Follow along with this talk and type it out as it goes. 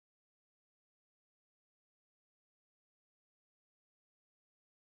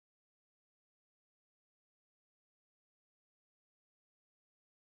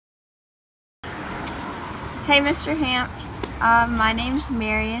Hey, Mr. Hamp. My name's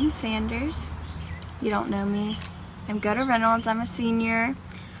Marion Sanders. If you don't know me, I'm go to Reynolds. I'm a senior.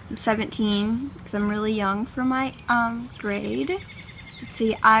 I'm 17 because I'm really young for my grade. Let's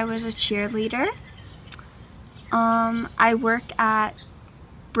see, I was a cheerleader. I work at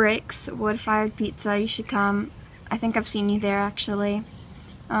Bricks Wood-Fired Pizza. You should come. I think I've seen you there actually.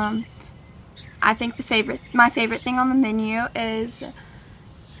 I think my favorite thing on the menu is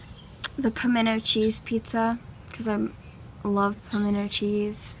the pimento cheese pizza because I love pimento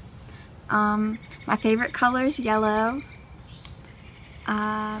cheese. My favorite color is yellow.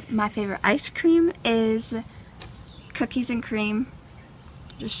 My favorite ice cream is cookies and cream.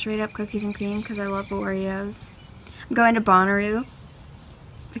 Just straight up cookies and cream because I love Oreos. I'm going to Bonnaroo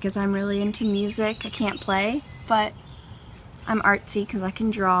because I'm really into music. I can't play, but I'm artsy because I can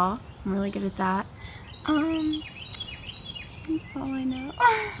draw. I'm really good at that. That's all I know.